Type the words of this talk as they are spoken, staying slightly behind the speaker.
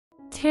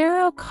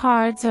Tarot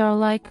cards are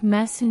like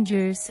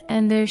messengers,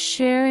 and they're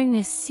sharing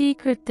a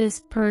secret. This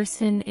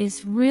person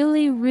is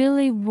really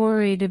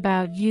worried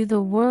about you.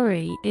 The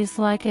worry is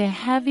like a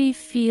heavy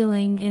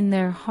feeling in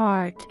their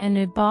heart, and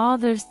it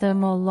bothers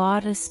them a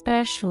lot,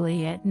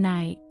 especially at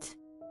night.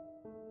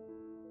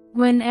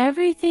 When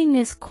everything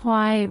is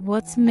quiet,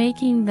 what's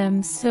making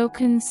them so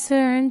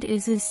concerned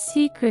is a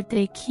secret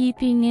they're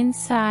keeping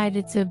inside.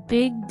 It's a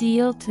big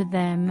deal to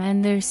them,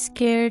 and they're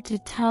scared to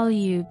tell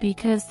you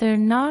because they're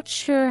not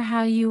sure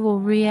how you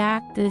will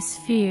react. This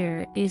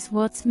fear is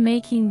what's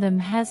making them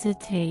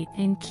hesitate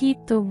and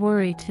keep the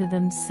worry to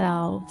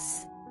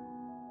themselves.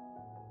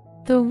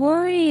 The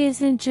worry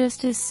isn't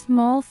just a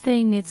small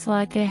thing, it's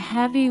like a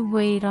heavy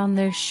weight on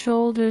their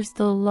shoulders.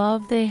 The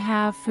love they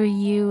have for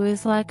you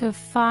is like a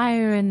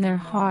fire in their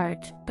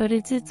heart, but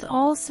it's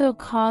also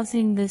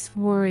causing this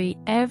worry.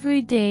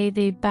 Every day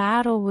they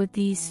battle with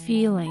these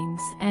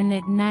feelings, and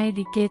at night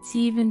it gets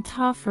even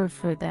tougher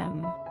for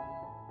them.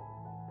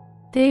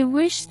 They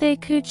wish they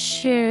could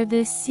share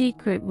this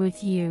secret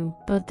with you,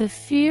 but the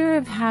fear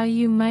of how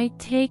you might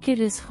take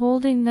it is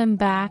holding them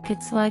back.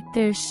 It's like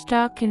they're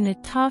stuck in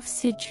a tough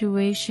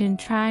situation,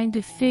 trying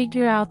to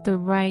figure out the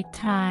right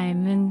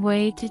time and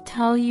way to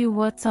tell you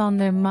what's on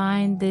their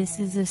mind. This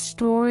is a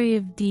story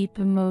of deep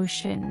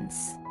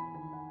emotions.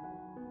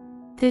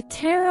 The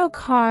tarot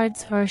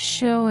cards are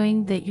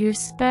showing that your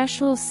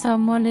special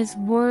someone is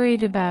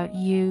worried about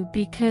you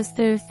because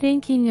they're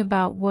thinking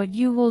about what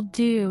you will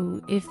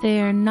do if they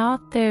are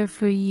not there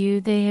for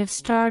you. They have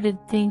started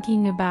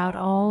thinking about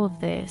all of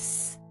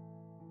this.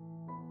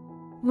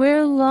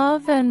 Where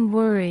love and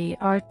worry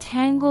are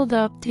tangled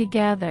up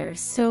together.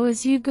 So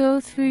as you go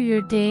through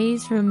your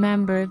days,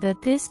 remember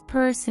that this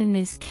person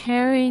is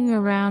carrying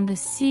around a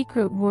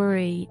secret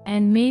worry,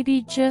 and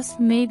maybe, just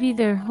maybe,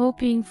 they're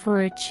hoping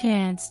for a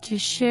chance to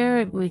share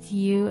it with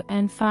you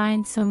and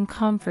find some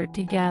comfort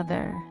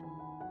together.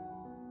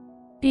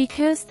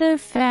 Because their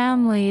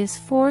family is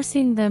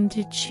forcing them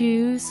to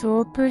choose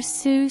or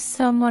pursue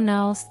someone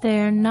else, they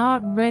are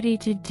not ready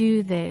to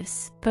do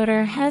this, but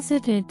are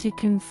hesitant to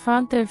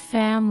confront their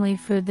family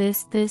for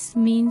this. This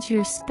means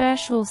your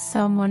special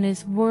someone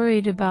is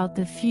worried about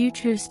the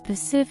future,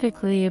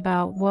 specifically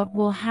about what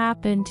will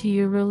happen to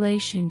your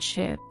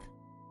relationship.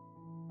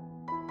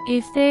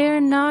 If they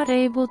are not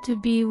able to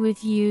be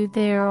with you,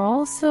 they are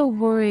also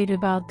worried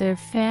about their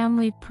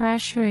family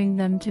pressuring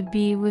them to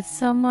be with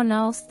someone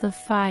else. The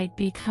fight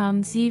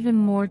becomes even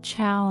more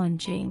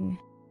challenging.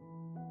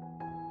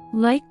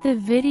 Like the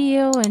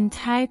video and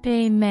type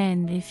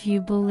amen if you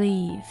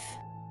believe.